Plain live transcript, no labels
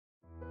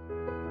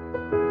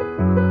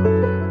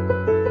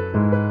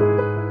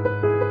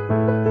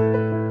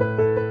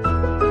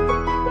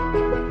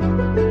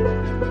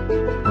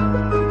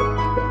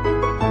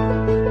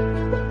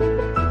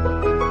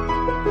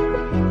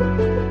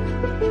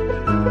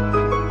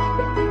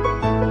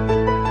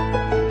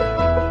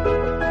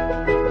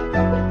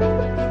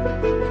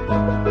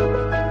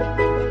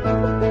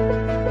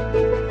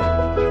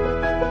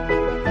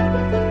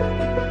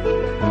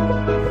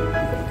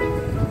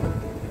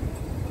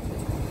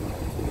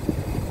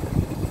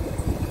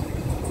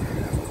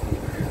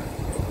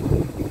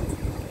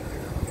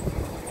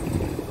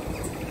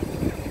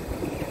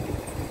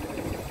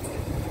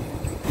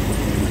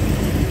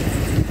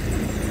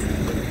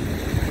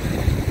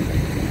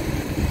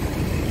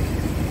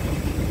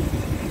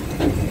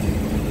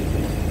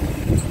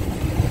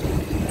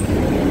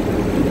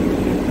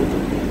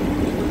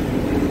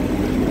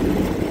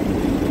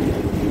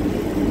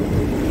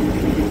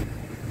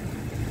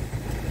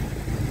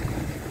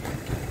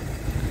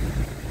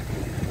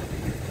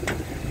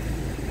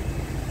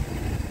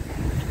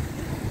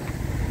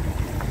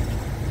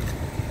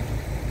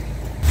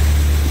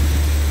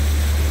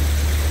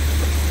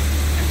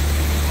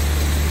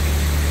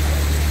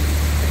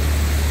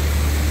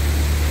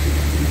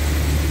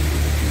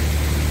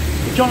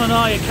John and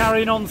I are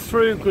carrying on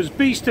through because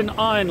Beeston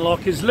Iron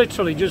Lock is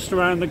literally just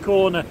around the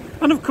corner.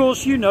 And of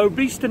course, you know,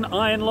 Beeston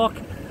Iron Lock,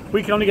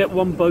 we can only get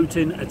one boat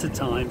in at a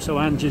time. So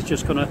Angie's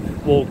just going to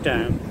walk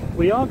down.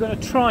 We are going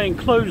to try and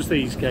close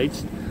these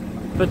gates,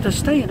 but they're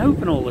staying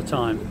open all the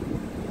time.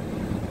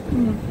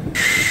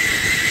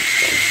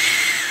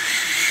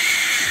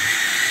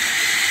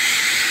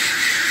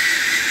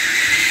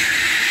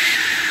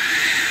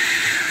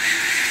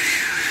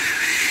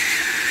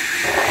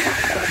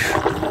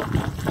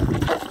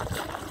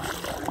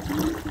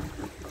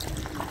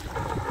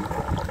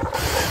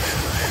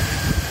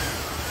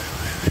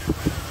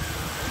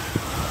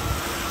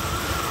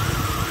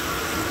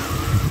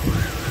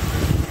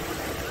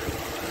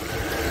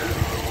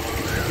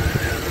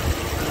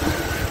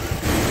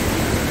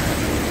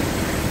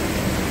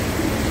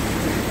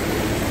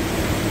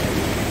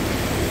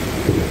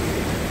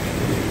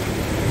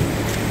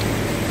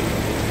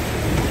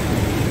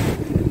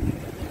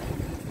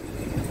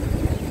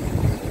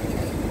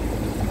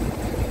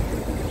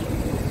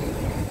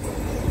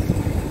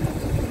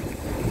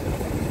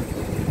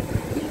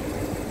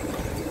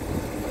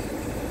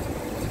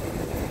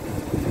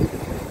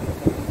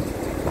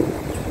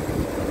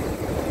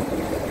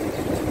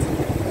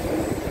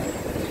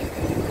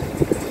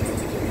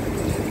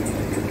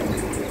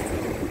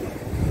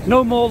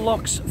 No more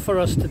locks for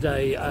us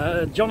today.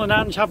 John and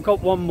Ange have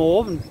got one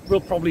more, and we'll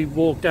probably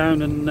walk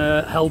down and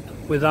help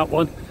with that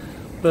one.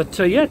 But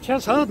yeah,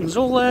 Chas Harden's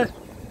all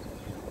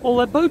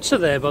their boats are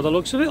there by the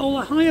looks of it, all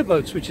the hire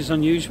boats, which is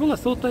unusual. I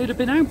thought they'd have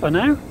been out by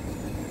now.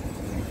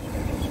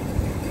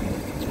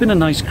 It's been a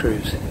nice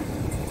cruise.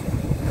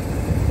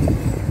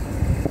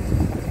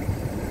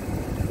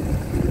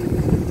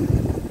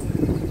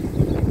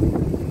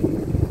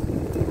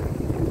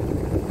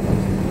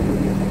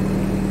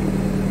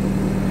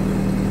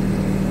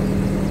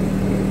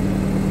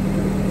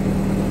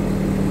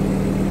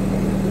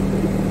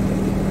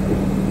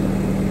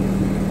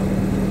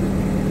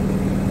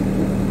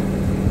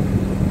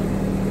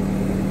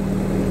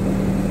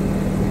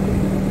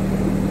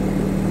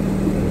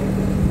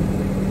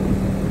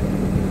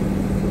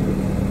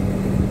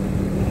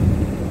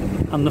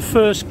 And the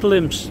first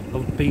glimpse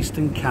of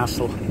Beeston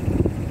Castle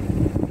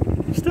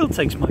still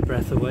takes my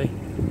breath away.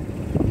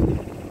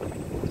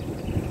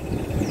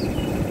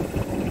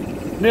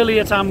 Nearly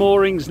at our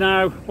moorings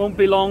now, won't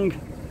be long.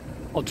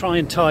 I'll try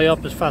and tie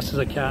up as fast as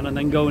I can and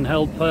then go and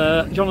help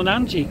John and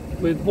Angie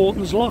with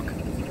Waverton's Lock.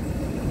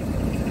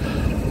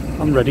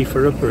 I'm ready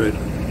for a brew.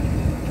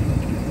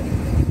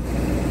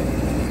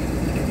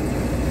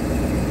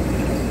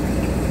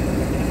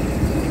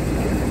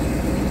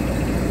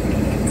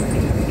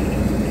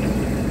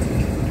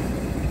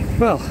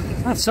 Well,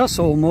 that's us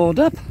all moored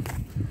up.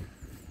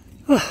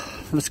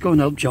 Let's go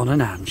and help John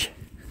and Ange.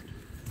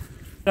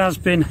 It has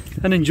been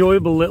an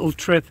enjoyable little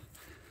trip,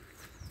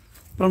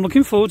 but I'm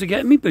looking forward to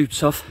getting my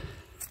boots off,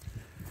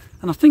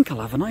 and I think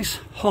I'll have a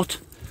nice hot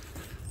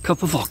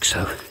cup of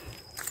OXO.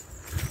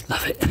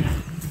 Love it.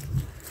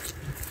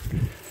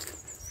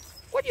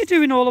 What are you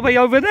doing all the way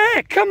over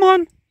there? Come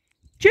on,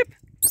 Chip.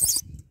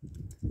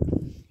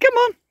 Come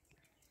on.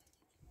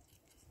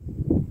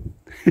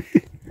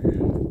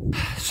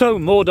 So,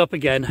 moored up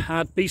again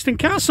at Beeston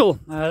Castle.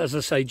 As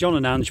I say, John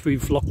and Ange,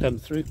 we've locked them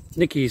through.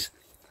 Nikki's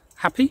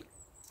happy.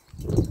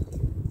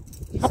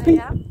 Happy?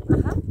 Yeah.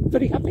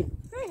 Very happy.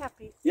 Very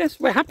happy.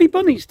 Yes, we're happy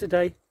bunnies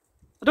today.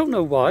 I don't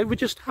know why, we're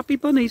just happy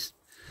bunnies.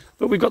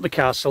 But we've got the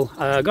castle.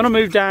 Going to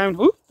move down.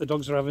 Oh, the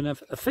dogs are having a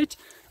fit.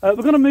 We're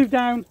going to move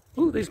down.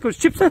 Oh, there goes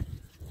Chips there.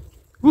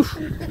 Woof.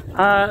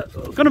 We're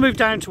going to move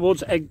down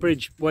towards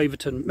Eggbridge,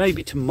 Waverton,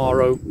 maybe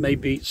tomorrow,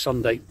 maybe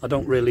Sunday. I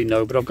don't really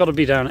know, but I've got to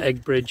be down at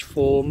Eggbridge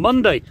for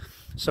Monday,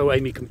 so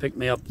Amy can pick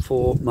me up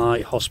for my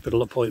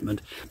hospital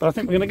appointment. But I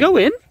think we're going to go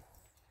in,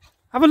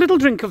 have a little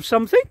drink of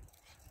something.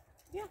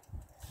 Yeah.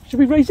 Should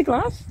we raise a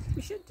glass?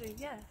 We should do,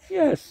 yes.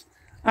 Yes.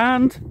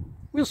 And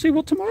we'll see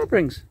what tomorrow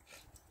brings.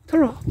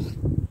 Ta-ra.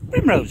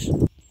 Primrose,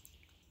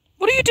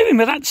 what are you doing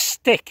with that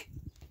stick?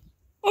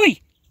 Oi!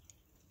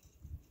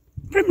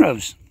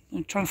 Primrose.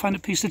 I'm trying to find a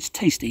piece that's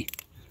tasty.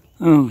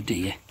 Oh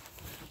dear.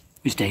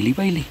 Where's Daily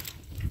Whaley?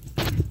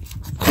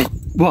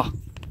 What?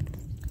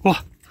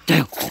 What?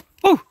 Dale.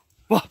 Oh!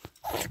 What?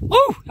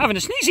 Oh! Having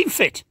a sneezing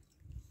fit.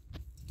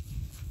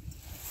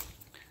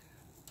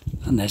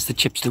 And there's the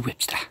Chipster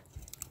Whipster.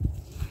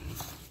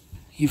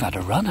 You've had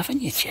a run,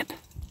 haven't you, Chip?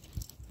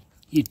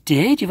 You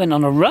did? You went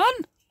on a run?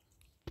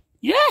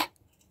 Yeah?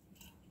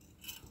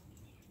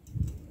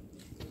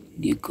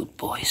 You're good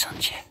boys,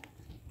 aren't you?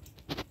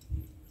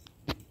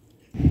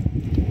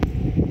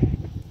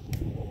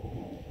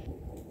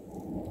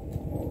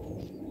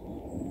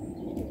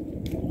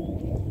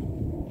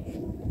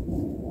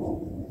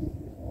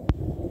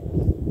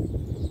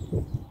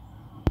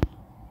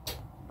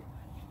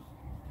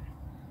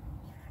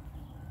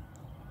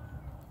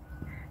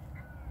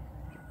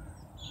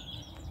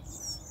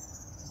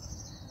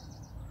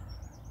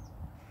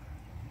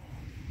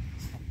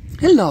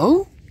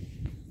 Hello?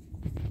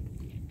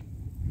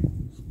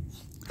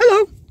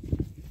 Hello?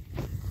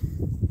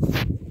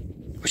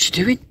 What's she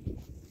doing?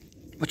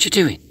 What you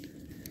doing?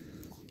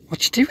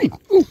 What you doing?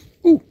 Ooh,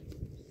 ooh.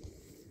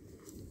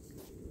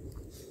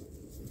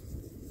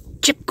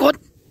 Chip, go on.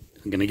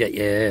 I'm going to get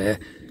you.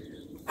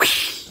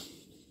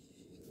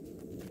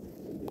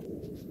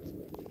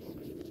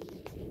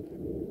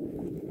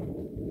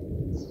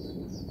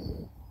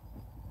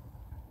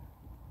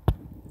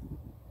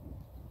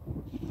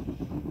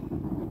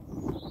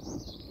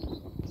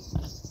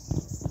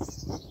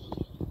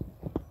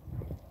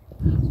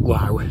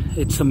 Wow,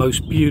 it's the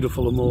most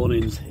beautiful of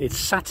mornings. It's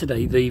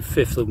Saturday the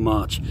 5th of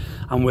March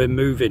and we're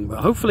moving. We're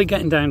hopefully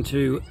getting down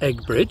to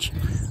Eggbridge,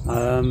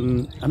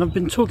 and I've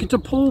been talking to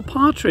Paul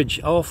Partridge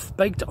off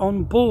Baked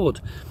on Board.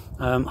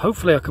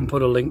 Hopefully I can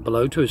put a link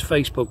below to his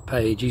Facebook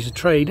page. He's a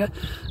trader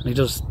and he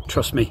does,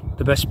 trust me,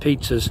 the best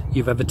pizzas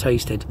you've ever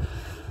tasted.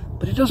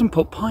 But he doesn't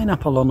put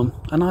pineapple on them,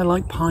 and I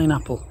like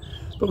pineapple.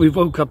 But we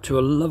woke up to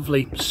a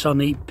lovely,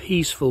 sunny,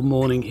 peaceful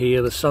morning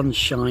here. The sun's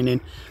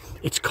shining.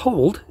 It's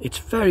cold, it's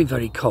very,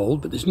 very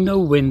cold, but there's no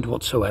wind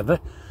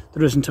whatsoever.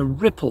 There isn't a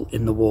ripple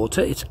in the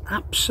water. It's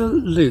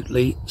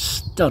absolutely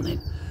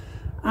stunning.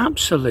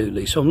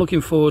 Absolutely. So I'm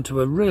looking forward to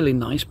a really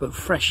nice but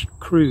fresh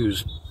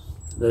cruise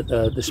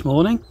this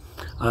morning.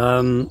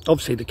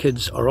 Obviously the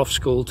kids are off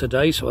school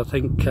today, so I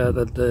think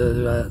that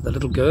the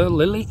little girl,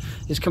 Lily,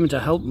 is coming to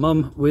help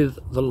Mum with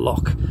the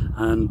lock,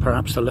 and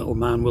perhaps the little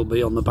man will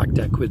be on the back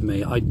deck with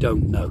me. I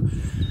don't know.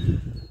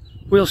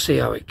 We'll see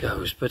how it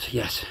goes, but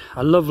yes,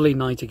 a lovely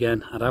night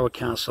again at our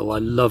castle. I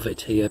love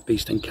it here at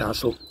Beeston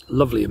Castle.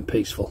 Lovely and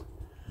peaceful.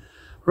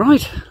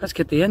 Right, let's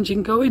get the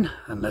engine going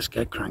and let's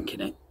get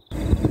cranking it.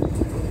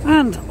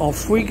 And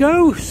off we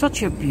go.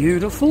 Such a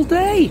beautiful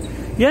day.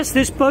 Yes,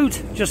 this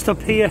boat just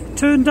up here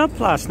turned up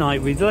last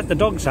night. We let the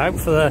dogs out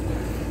for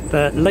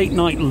the late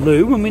night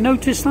loo and we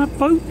noticed that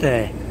boat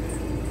there.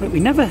 But we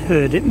never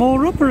heard it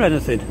moor up or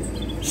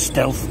anything.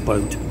 Stealth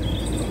boat.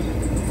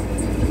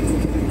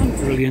 And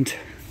brilliant.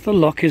 The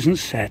lock isn't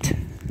set.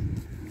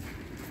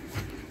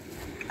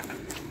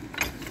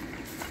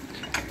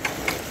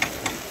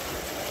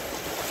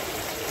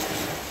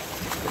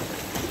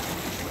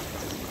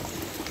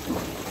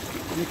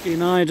 Nicky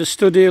and I just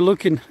stood here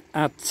looking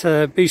at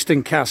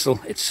Beeston Castle.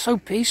 It's so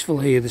peaceful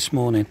here this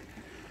morning.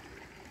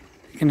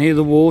 You can hear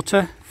the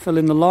water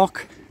filling the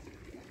lock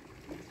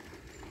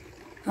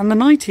and the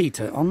night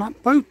heater on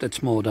that boat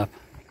that's moored up.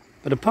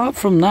 But apart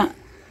from that,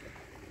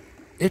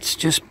 it's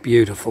just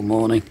beautiful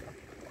morning.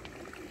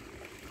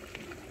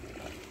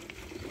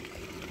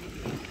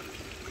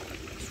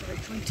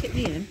 Tip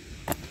me in.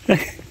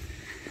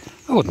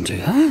 I wouldn't do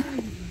that.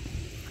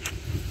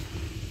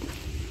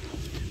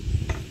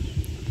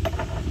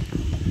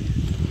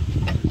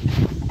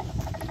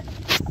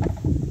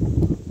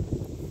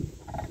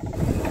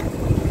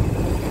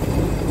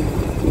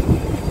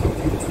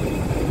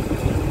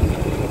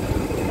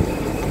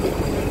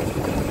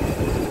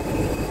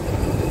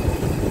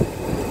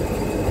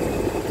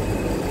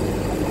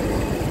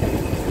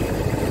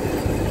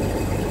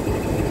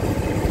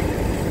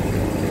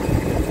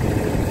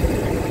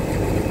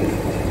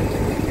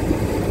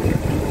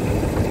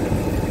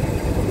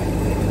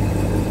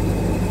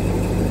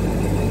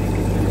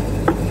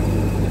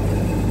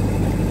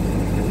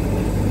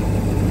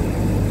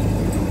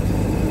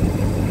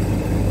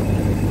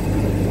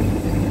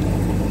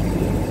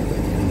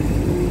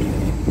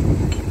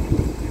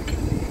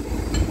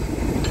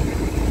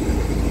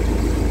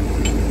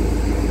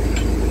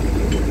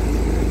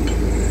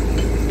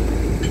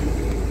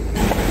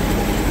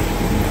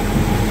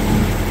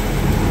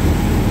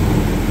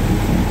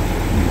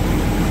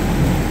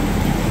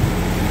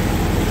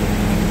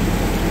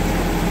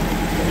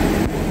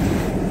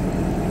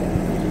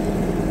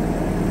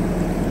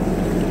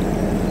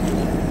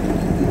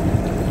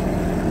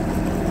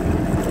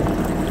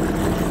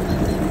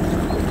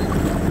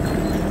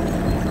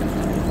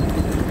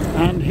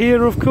 And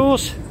here, of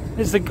course,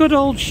 is the good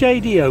old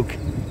Shady Oak.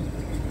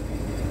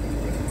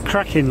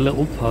 Cracking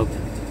little pub.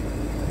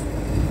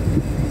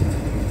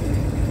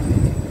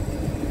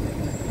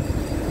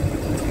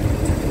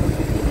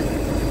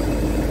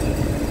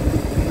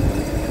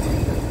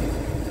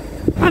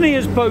 And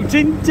here's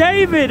boating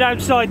David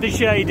outside the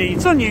Shady.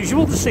 It's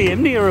unusual to see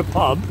him near a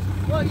pub.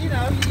 Well, you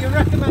know, you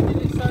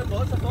recommended it so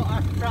much, I thought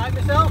I could try it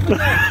myself.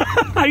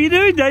 How you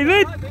doing,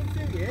 David? It's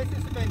been 2 years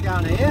since I've been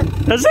down here.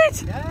 Has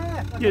it?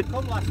 Yeah, I did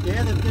come last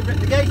year.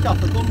 The gate's off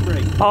the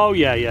Bunbury. Oh,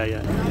 yeah.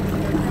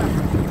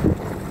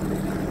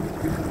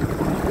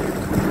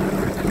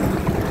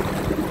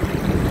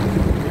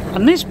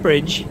 And this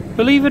bridge,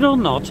 believe it or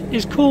not,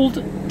 is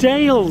called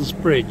Dale's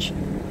Bridge.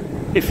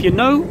 If you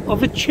know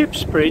of a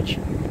Chips Bridge,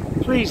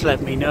 please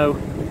let me know.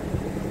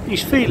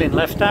 He's feeling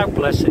left out,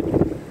 bless him.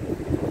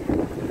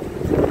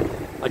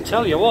 I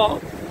tell you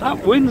what,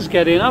 that wind's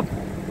getting up.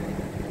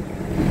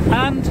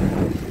 And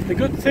the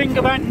good thing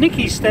about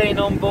Nicky staying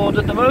on board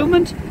at the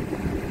moment,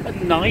 a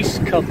nice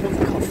cup of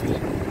coffee.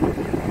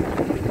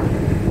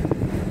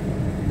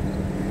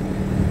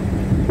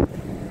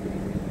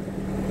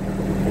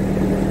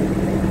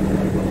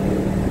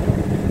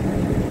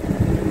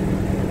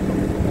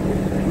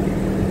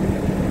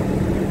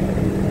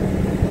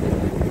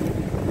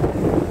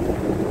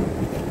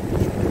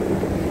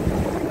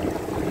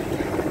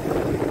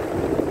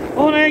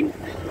 Morning.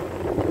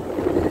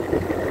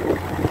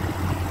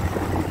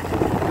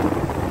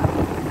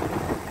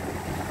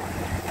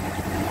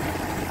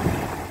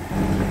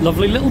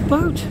 Lovely little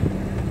boat.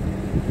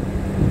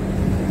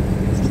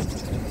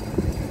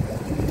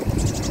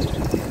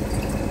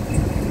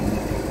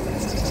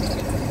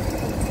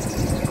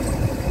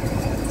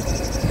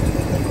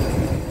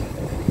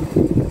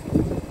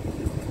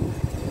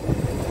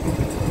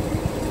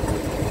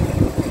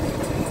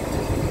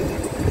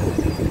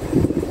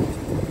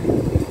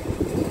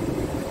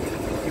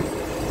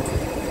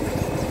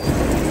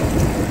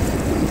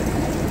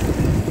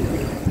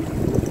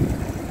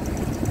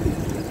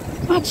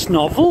 That's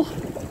novel,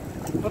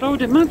 but I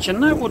would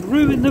imagine that would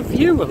ruin the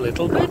view a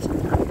little bit.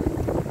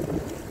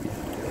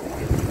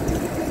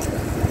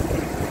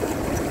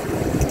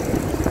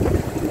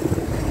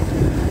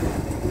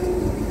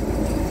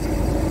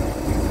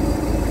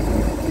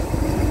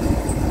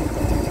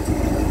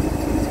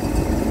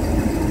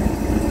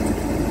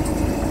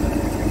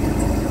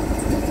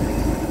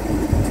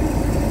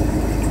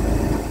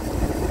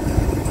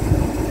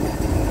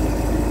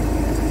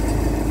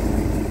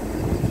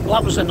 Well,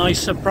 that was a nice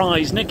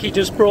surprise. Nikki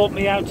just brought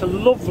me out a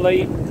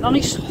lovely,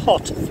 nice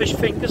hot fish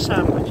finger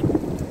sandwich.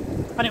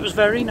 And it was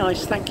very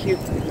nice, thank you.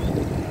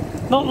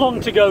 Not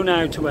long to go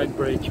now to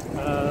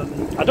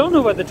Eggbridge. I don't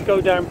know whether to go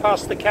down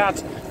past the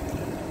Cat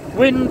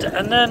Wind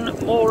and then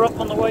more up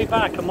on the way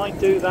back. I might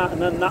do that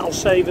and then that'll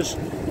save us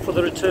for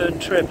the return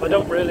trip. I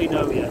don't really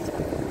know yet.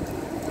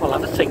 I'll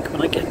have a think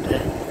when I get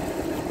there.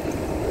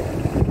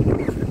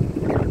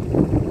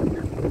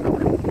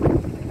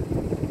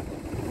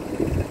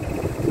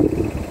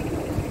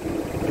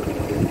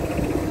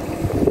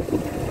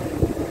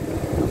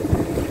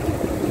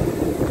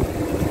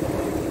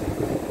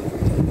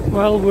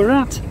 Well, we're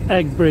at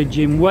Eggbridge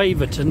in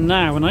Waverton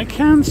now, and I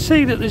can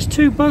see that there's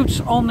two boats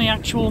on the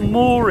actual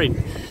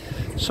mooring.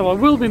 So I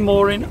will be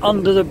mooring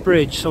under the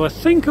bridge. So I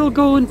think I'll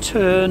go and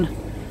turn,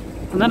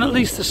 and then at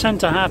least the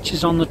centre hatch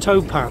is on the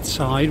towpath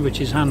side,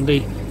 which is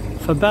handy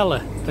for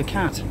Bella, the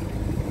cat.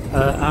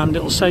 And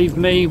it'll save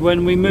me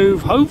when we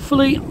move,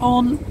 hopefully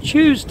on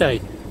Tuesday.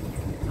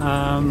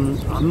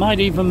 I might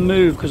even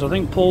move, because I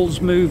think Paul's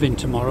moving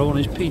tomorrow on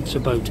his pizza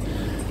boat.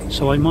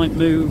 So I might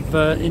move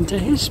into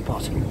his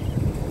spot.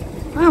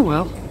 Oh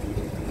well,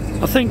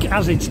 I think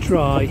as it's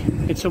dry,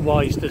 it's a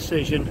wise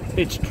decision.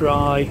 It's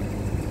dry,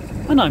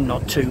 and I'm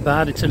not too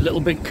bad. It's a little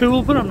bit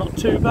cool, but I'm not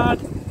too bad.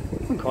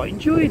 I'm quite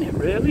enjoying it,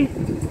 really.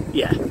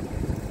 Yeah,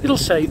 it'll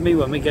save me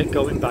when we get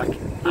going back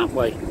that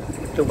way,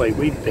 the way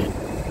we've been,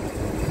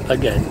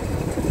 again.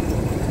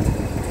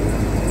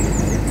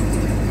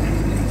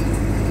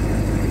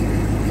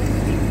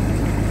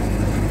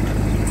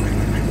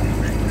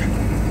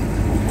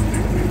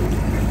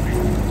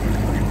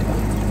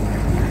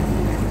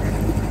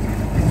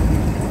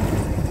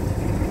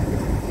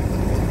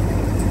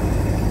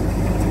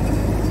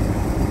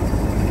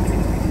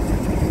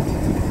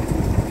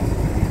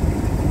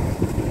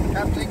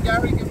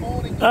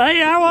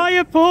 Hey, how are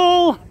you,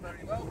 Paul? I'm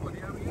very well, buddy.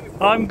 How are you?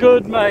 I'm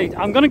good, mate.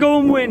 I'm going to go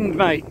and wind,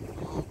 mate.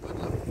 Oh, good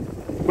luck.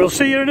 We'll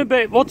see you in a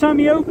bit. What time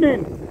are you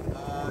opening?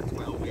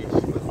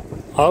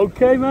 12-ish.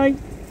 Okay, mate.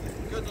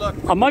 Good luck.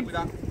 I might... Good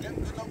luck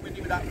with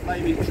you with that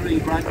flaming tree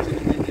branch in the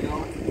wind, you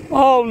know.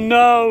 Oh,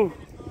 no.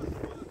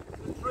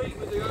 The tree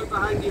with the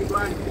overhanging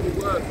branch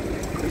will work.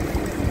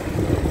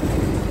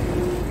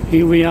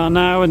 Here we are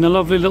now in the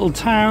lovely little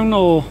town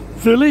or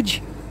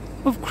village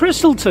of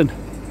Crystleton.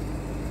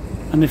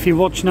 And if you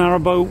watch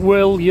Narrowboat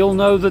Will, you'll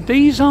know that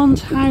these aren't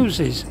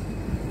houses.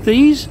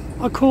 These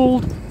are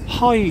called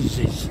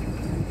houses.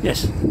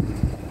 Yes,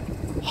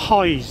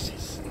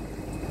 houses.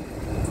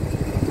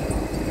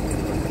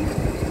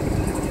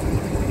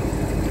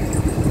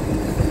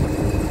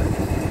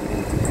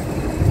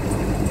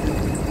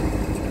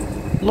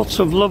 Lots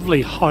of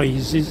lovely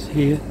houses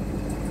here.